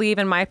don't believe,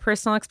 in my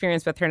personal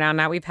experience with her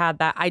now we've had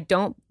that, I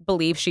don't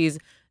believe she's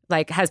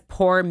like has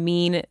poor,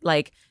 mean,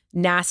 like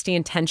nasty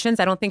intentions.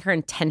 I don't think her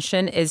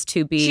intention is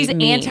to be She's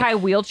mean.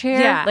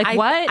 Anti-wheelchair? Yeah. Like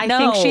what? I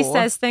think she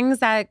says things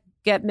that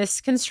get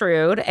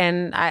misconstrued,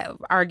 and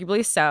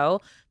arguably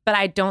so. But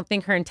I don't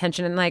think her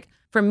intention, and like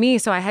for me,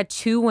 so I had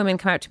 2 women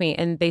come out to me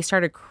and they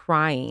started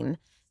crying.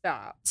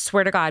 Stop.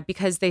 Swear to God,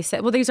 because they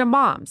said, well, these are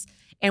moms.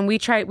 And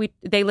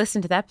they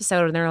listened to the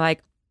episode and they're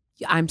like,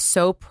 I'm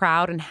so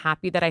proud and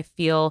happy that I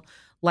feel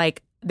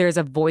like there's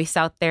a voice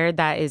out there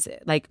that is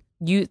like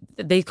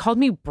they called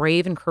me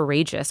brave and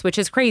courageous, which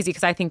is crazy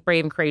because I think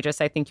brave and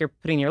courageous, I think you're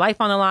putting your life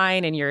on the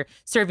line and you're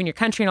serving your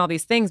country and all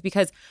these things,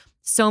 because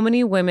so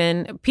many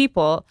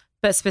people,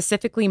 but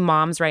specifically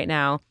moms right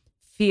now,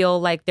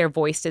 feel like their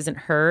voice isn't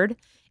heard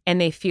and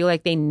they feel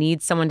like they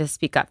need someone to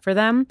speak up for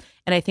them.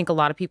 And I think a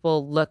lot of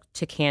people look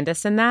to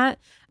Candace in that.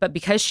 But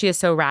because she is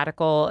so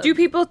radical. Do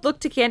people look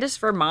to Candace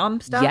for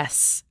mom stuff?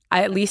 Yes.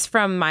 At least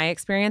from my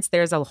experience,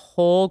 there's a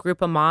whole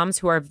group of moms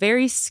who are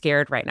very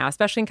scared right now,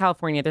 especially in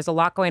California. There's a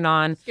lot going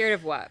on. Scared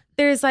of what?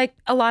 There's like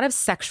a lot of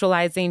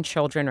sexualizing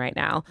children right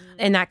now.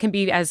 And that can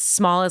be as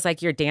small as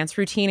like your dance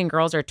routine and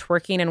girls are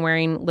twerking and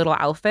wearing little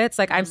outfits.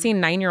 Like I've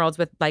seen 9-year-olds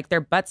with like their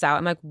butts out.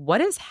 I'm like,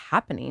 what is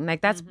happening? Like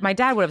that's my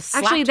dad would have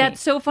slapped Actually, me.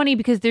 that's so funny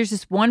because there's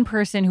this one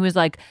person who is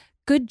like,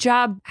 good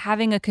job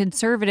having a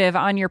conservative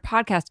on your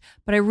podcast,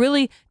 but I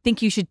really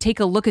think you should take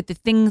a look at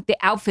the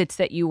outfits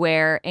that you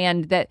wear,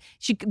 and that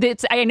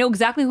I know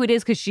exactly who it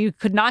is because she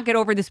could not get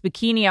over this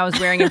bikini I was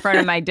wearing in front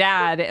of my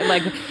dad.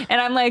 Like, and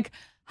I'm like,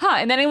 huh.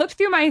 And then I looked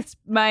through my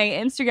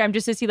Instagram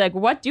just to see like,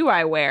 what do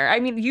I wear?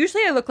 I mean,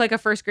 usually I look like a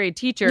first grade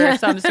teacher of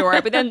some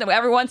sort, but then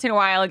every once in a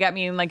while, it'll get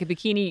me in like a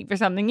bikini or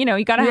something. You know,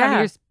 you got to have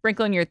your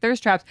sprinkle in your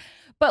thirst traps.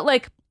 But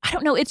like, I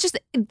don't know. It's just,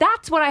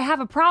 that's what I have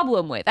a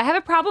problem with. I have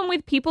a problem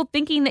with people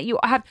thinking that you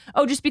have,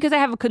 just because I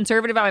have a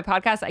conservative on my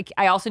podcast,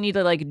 I also need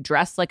to like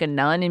dress like a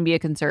nun and be a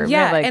conservative.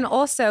 Yeah. Like, and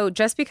also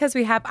just because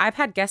I've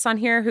had guests on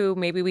here who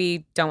maybe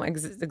we don't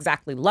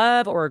exactly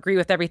love or agree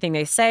with everything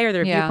they say or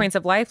their viewpoints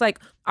of life. Like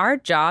our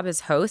job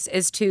as hosts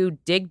is to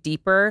dig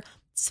deeper,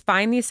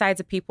 find these sides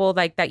of people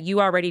like that you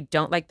already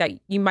don't like, that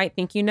you might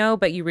think you know,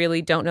 but you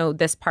really don't know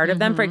this part of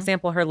them. For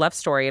example, her love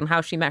story and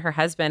how she met her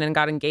husband and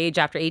got engaged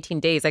after 18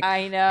 days. Like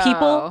I know.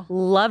 People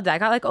loved that. I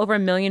got like over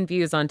 1 million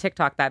views on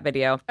TikTok, that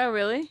video. Oh,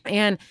 really?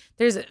 And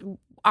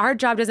our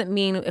job doesn't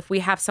mean if we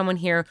have someone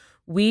here,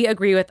 we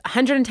agree with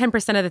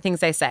 110% of the things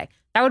they say.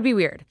 That would be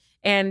weird.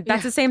 And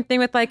that's the same thing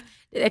with like,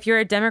 if you're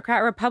a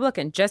Democrat or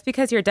Republican, just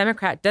because you're a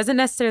Democrat doesn't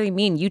necessarily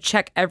mean you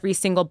check every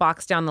single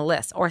box down the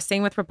list. Or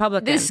same with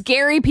Republicans. The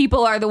scary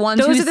people are the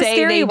ones who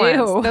say they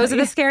do. Those are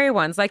the scary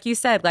ones. Like you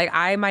said, like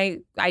I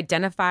might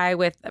identify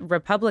with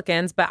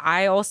Republicans, but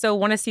I also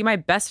want to see my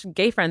best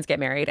gay friends get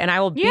married, and I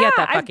will be at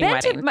that fucking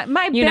wedding.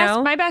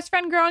 My best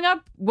friend growing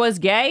up was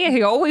gay.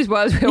 He always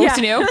was. We always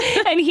knew.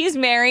 And he's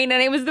married,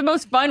 and it was the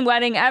most fun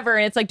wedding ever.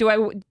 And it's like,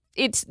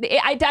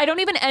 I don't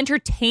even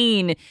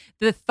entertain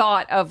the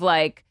thought of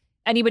like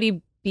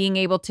anybody being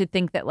able to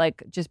think that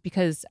like just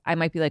because I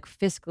might be like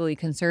fiscally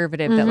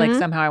conservative that like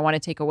somehow I want to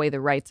take away the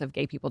rights of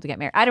gay people to get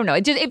married. I don't know.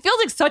 It feels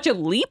like such a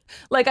leap.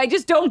 Like I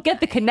just don't get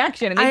the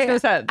connection. It makes no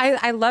sense.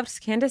 I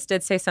loved Candace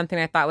did say something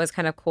I thought was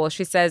kind of cool.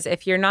 She says,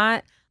 if you're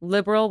not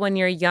liberal when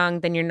you're young,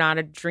 then you're not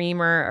a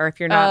dreamer. Or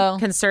if you're not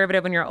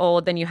conservative when you're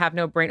old, then you have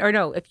no brain. Or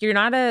no, if you're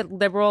not a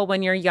liberal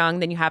when you're young,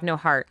 then you have no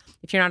heart.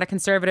 If you're not a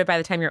conservative by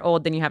the time you're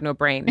old, then you have no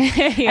brain.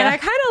 And I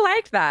kind of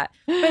liked that.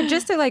 But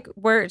just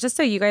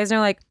so you guys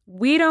know, like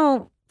we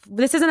don't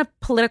this isn't a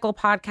political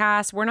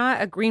podcast. We're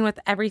not agreeing with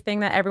everything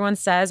that everyone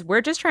says.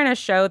 We're just trying to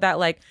show that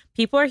like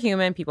people are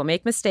human, people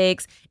make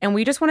mistakes, and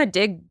we just want to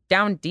dig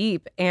down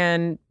deep,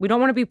 and we don't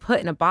want to be put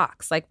in a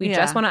box. Like we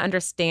just want to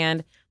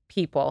understand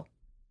people.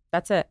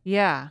 That's it.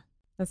 Yeah.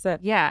 That's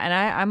it. Yeah, and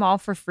I'm all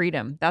for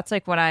freedom. That's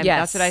like what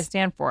that's what I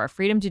stand for.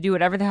 Freedom to do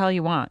whatever the hell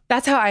you want.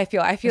 That's how I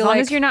feel. I feel as long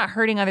like as you're not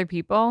hurting other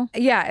people.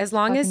 Yeah, as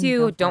long as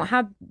you don't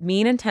have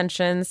mean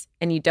intentions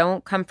and you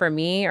don't come for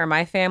me or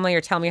my family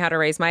or tell me how to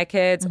raise my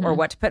kids or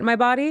what to put in my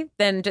body,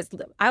 then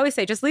I always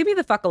say, just leave me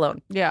the fuck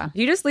alone. Yeah.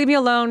 You just leave me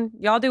alone.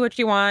 Y'all do what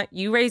you want.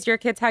 You raise your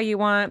kids how you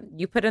want.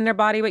 You put in their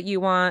body what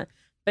you want.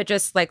 But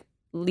just like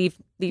leave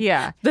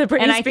yeah. the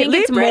Britney and I think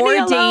it's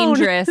more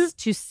dangerous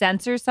to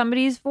censor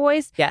somebody's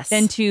voice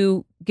than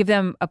to give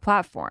them a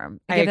platform,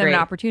 give them an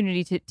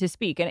opportunity to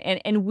speak.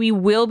 And we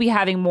will be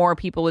having more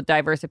people with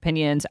diverse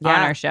opinions on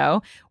our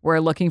show. We're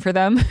looking for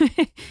them.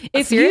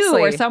 If you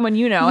or someone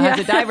you know has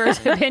a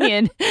diverse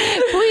opinion,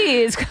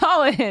 please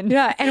call in.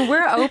 Yeah, and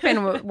we're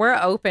open.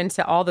 We're open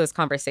to all those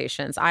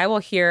conversations. I will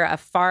hear a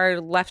far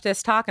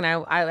leftist talk, and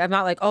I'm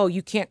not like, oh,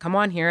 you can't come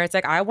on here. It's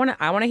like I want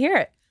to hear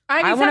it.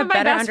 I want to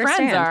better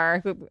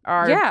understand. Friends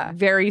are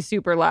very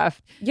super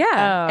left.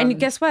 Yeah. And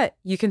guess what?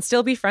 You can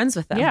still be friends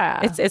with them. Yeah.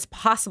 It's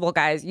possible,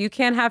 guys. You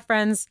can have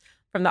friends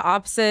from the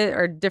opposite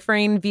or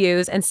differing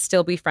views and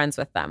still be friends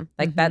with them.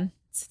 Like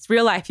it's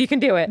real life. You can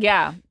do it.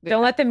 Yeah.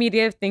 Don't let the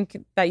media think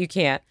that you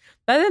can't.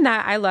 But other than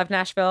that, I love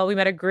Nashville. We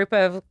met a group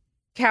of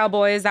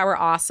cowboys that were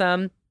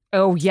awesome.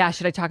 Oh, yeah.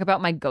 Should I talk about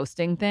my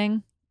ghosting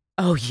thing?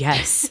 Oh,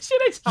 yes.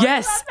 Should I talk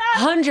yes,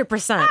 about that?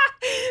 100%.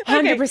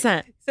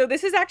 100%. So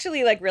this is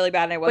actually like really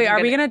bad. And I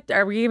wasn't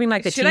are we giving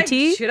like the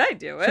TT? Should I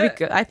do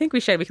it? I think we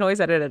should. We can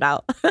always edit it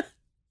out.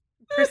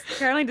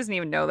 Caroline doesn't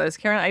even know this.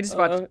 Caroline, I just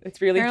watched.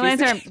 It's really Caroline's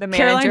the manager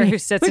Caroline, who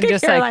sits and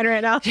just Caroline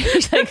right now.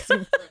 She's like,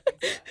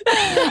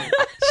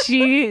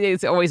 she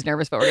is always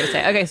nervous about what we're gonna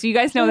say. Okay, so you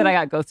guys know that I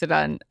got ghosted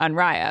on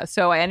Raya.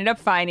 So I ended up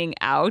finding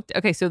out.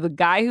 Okay, so the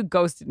guy who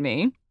ghosted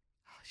me.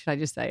 Should I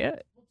just say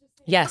it?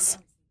 Yes.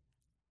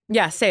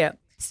 Yeah, say it.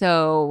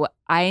 So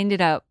I ended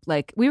up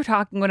like, we were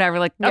talking, whatever,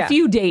 like a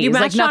few days,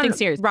 like nothing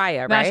serious.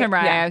 Raya, right? Matched on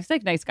Raya. He's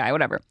like, nice guy,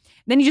 whatever.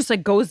 Then he just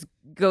like goes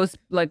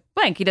like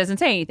blank. He doesn't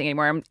say anything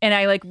anymore. And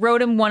I like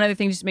wrote him one other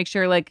thing just to make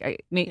sure,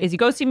 like, is he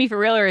ghosting me for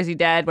real or is he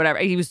dead? Whatever.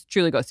 He was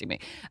truly ghosting me.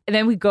 And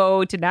then we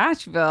go to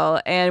Nashville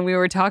and we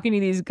were talking to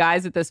these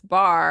guys at this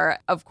bar.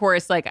 Of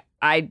course, like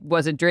I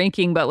wasn't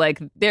drinking, but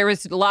like there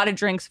was a lot of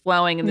drinks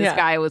flowing. And this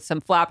guy with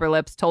some flapper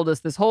lips told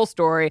us this whole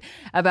story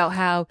about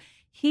how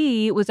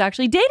he was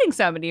actually dating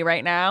somebody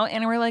right now.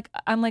 And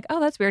I'm like, oh,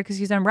 that's weird because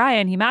he's on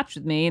Raya and he matched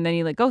with me and then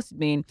he like ghosted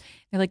me. And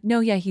they're like, no,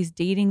 yeah, he's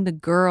dating the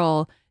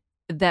girl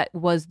that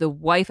was the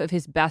wife of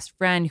his best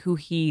friend who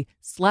he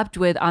slept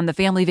with on the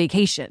family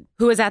vacation.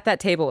 Who was at that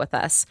table with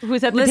us.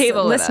 Listen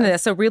to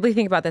this. So really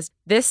think about this.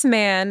 This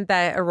man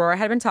that Aurora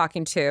had been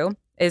talking to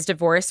is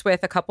divorced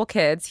with a couple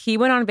kids. He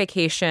went on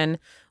vacation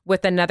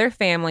with another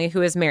family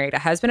who is married, a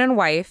husband and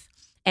wife,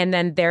 and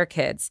then their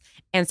kids.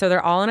 And so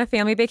they're all on a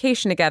family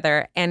vacation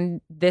together.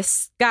 And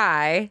this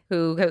guy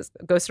who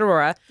goes to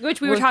Aurora.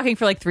 Which we were talking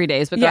for like 3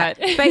 days, but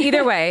but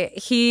either way,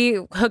 he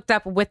hooked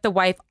up with the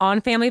wife on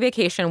family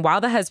vacation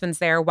while the husband's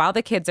there, while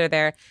the kids are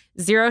there.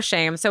 Zero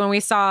shame. So when we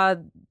saw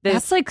this.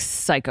 That's like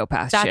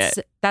psychopath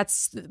shit.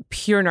 That's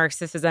pure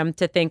narcissism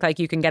to think like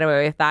you can get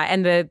away with that.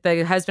 And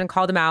the husband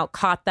called him out,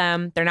 caught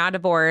them. They're not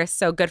divorced.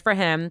 So good for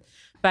him.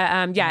 But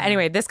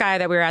anyway, this guy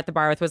that we were at the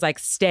bar with was like,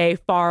 stay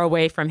far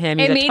away from him.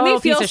 He's it made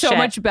me feel so shit.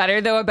 much better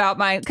though about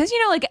because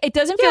like it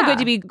doesn't feel good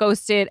to be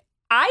ghosted.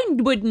 I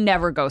would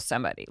never ghost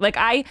somebody. Like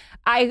I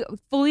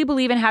fully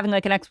believe in having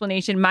like an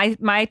explanation. My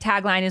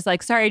tagline is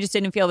like, sorry, I just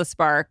didn't feel the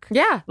spark.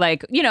 Yeah.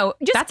 Like, just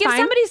that's give fine.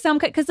 somebody some,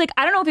 because like,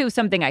 I don't know if it was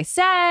something I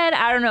said.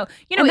 I don't know.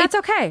 And that's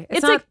okay.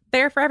 It's not like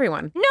there for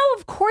everyone. No,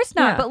 of course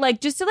not. Yeah. But like,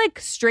 just to like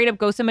straight up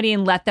ghost somebody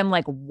and let them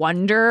like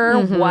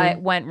wonder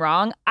what went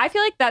wrong. I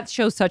feel like that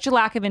shows such a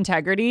lack of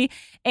integrity.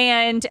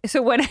 And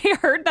so when I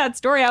heard that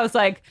story, I was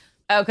like,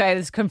 okay,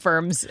 this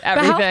confirms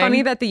everything. But how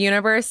funny that the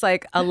universe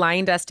like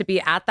aligned us to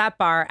be at that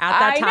bar at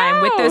that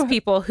time with those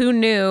people who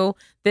knew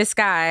this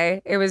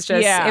guy. It was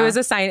just it was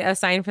a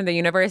sign from the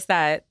universe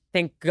that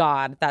thank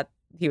God that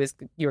you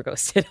were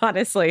ghosted,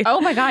 honestly.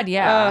 Oh my God,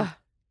 yeah.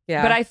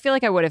 Yeah. But I feel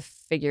like I would have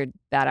figured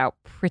that out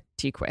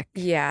pretty quick.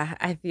 Yeah,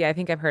 I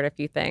think I've heard a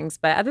few things.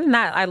 But other than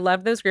that, I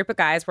love those group of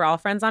guys. We're all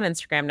friends on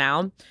Instagram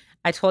now.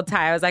 I told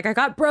Ty, I was like, I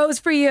got bros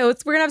for you.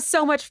 We're going to have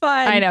so much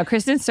fun. I know.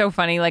 Kristen's so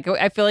funny. Like,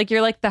 I feel like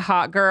you're like the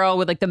hot girl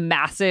with like the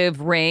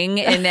massive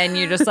ring. And then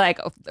you're just like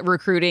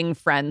recruiting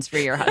friends for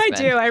your husband.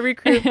 I do. I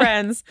recruit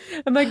friends.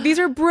 I'm like, these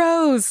are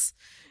bros.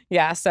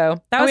 Yeah.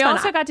 So that was fun. We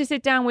also got to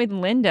sit down with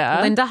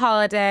Linda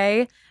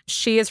Holiday.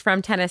 She is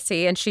from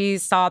Tennessee and she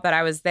saw that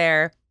I was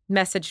there,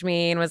 messaged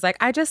me and was like,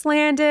 I just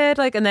landed.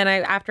 Like, and then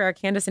after our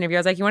Candace interview, I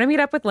was like, you want to meet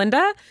up with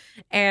Linda?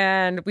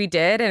 And we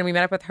did. And we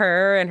met up with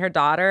her and her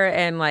daughter.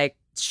 And like,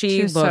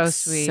 She was looks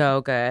so sweet.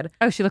 so good.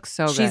 Oh, she looks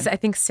so good. She's, I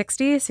think,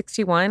 60,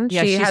 61.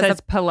 Yeah, she says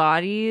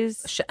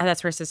Pilates.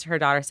 That's her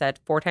daughter said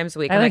 4 times a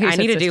week. I I'm like like, how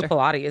I you need said to do sister.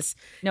 Pilates.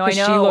 No, I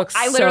know. She looks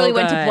I literally so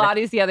went to good.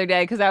 Pilates the other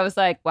day because I was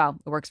like, wow,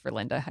 it works for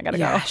Linda. I got to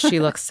Yeah, go. she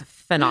looks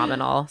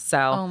phenomenal. So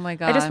Oh my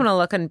God. I just want to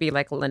look and be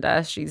like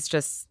Linda. She's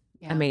just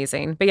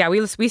amazing. But yeah,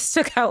 we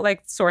stuck out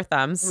like sore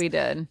thumbs. We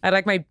did. I had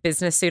like my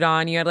business suit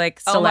on. You had like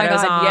Oh my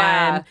stilettos God, on.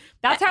 yeah.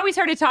 That's how we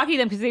started talking to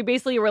them because they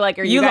basically were like,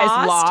 are you guys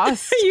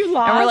lost? You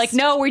lost. And we're like,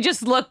 no, we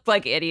just looked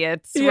like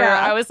idiots. Yeah. Where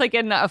I was like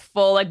in a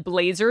full like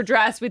blazer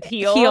dress with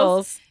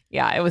heels.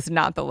 Yeah, it was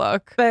not the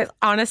look. But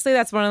honestly,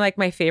 that's one of like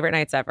my favorite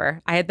nights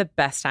ever. I had the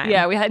best time.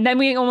 Yeah, and then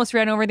we almost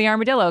ran over the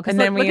armadillo. Because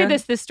look at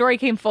this. This story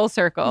came full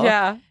circle.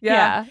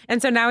 Yeah.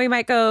 And so now we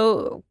might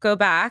go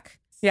back.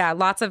 Yeah,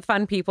 lots of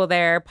fun people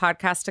there,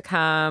 podcasts to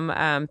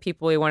come,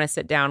 people we want to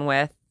sit down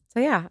with. So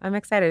yeah, I'm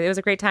excited. It was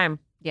a great time.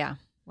 Yeah, it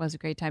was a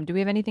great time. Do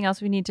we have anything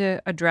else we need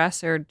to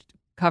address or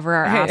cover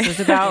our asses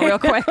about real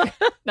quick?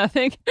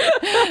 Nothing?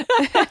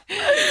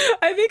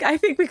 I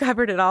think we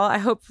covered it all.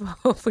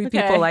 Hopefully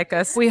people like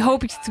us. We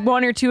hope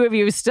 1 or 2 of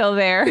you is still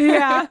there.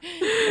 Yeah.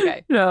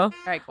 Okay. No. All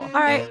right, cool. All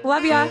right.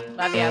 Love ya.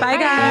 Love ya. Bye,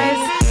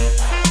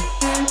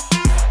 guys.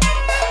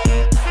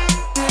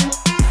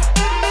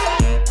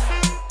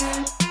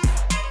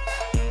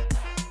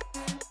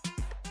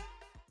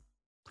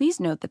 Please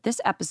note that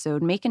this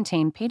episode may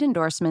contain paid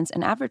endorsements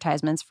and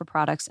advertisements for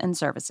products and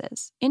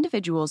services.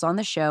 Individuals on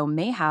the show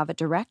may have a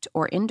direct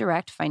or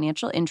indirect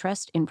financial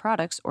interest in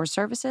products or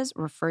services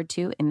referred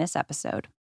to in this episode.